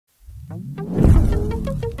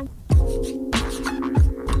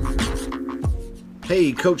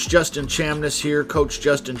Hey, Coach Justin Chamness here,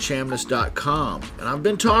 CoachJustinChamness.com, and I've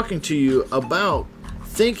been talking to you about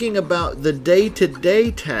thinking about the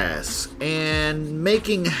day-to-day tasks and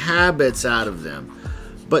making habits out of them.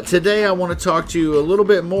 But today I want to talk to you a little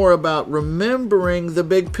bit more about remembering the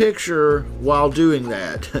big picture while doing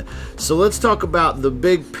that. So let's talk about the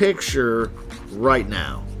big picture right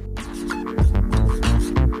now.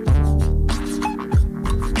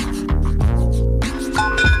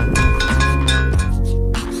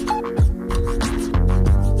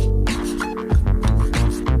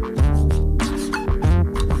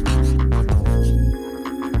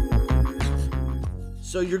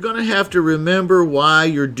 So you're going to have to remember why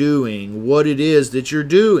you're doing what it is that you're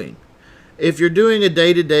doing. If you're doing a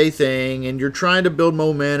day-to-day thing and you're trying to build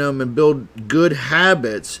momentum and build good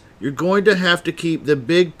habits, you're going to have to keep the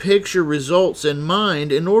big picture results in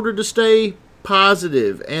mind in order to stay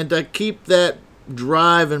positive and to keep that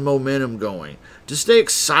drive and momentum going, to stay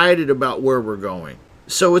excited about where we're going.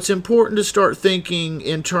 So it's important to start thinking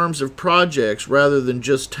in terms of projects rather than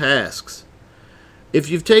just tasks. If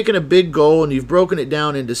you've taken a big goal and you've broken it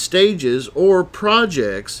down into stages or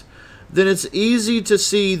projects, then it's easy to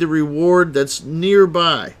see the reward that's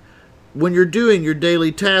nearby when you're doing your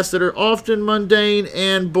daily tasks that are often mundane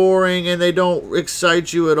and boring and they don't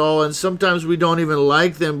excite you at all, and sometimes we don't even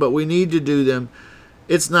like them, but we need to do them.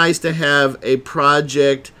 It's nice to have a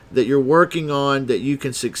project that you're working on that you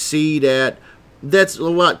can succeed at that's a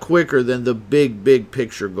lot quicker than the big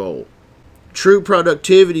picture goal. True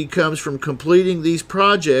productivity comes from completing these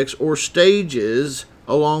projects or stages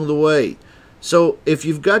along the way. So if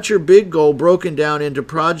you've got your big goal broken down into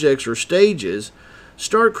projects or stages,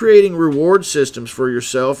 start creating reward systems for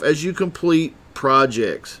yourself as you complete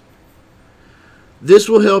projects. This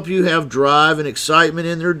will help you have drive and excitement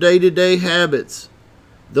in your day-to-day habits,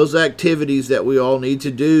 those activities that we all need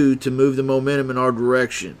to do to move the momentum in our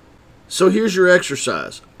direction. So here's your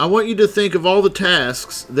exercise. I want you to think of all the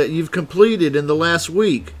tasks that you've completed in the last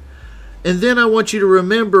week. And then I want you to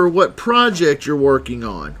remember what project you're working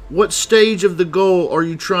on. What stage of the goal are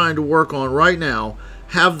you trying to work on right now?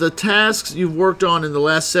 Have the tasks you've worked on in the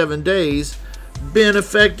last 7 days been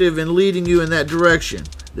effective in leading you in that direction?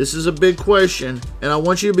 This is a big question, and I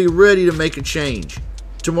want you to be ready to make a change.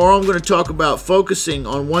 Tomorrow I'm going to talk about focusing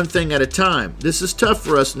on one thing at a time. This is tough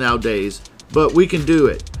for us nowadays, but we can do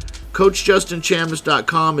it.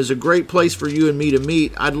 CoachJustinChamness.com is a great place for you and me to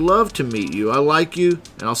meet. I'd love to meet you. I like you,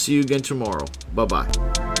 and I'll see you again tomorrow.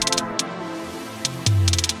 Bye-bye.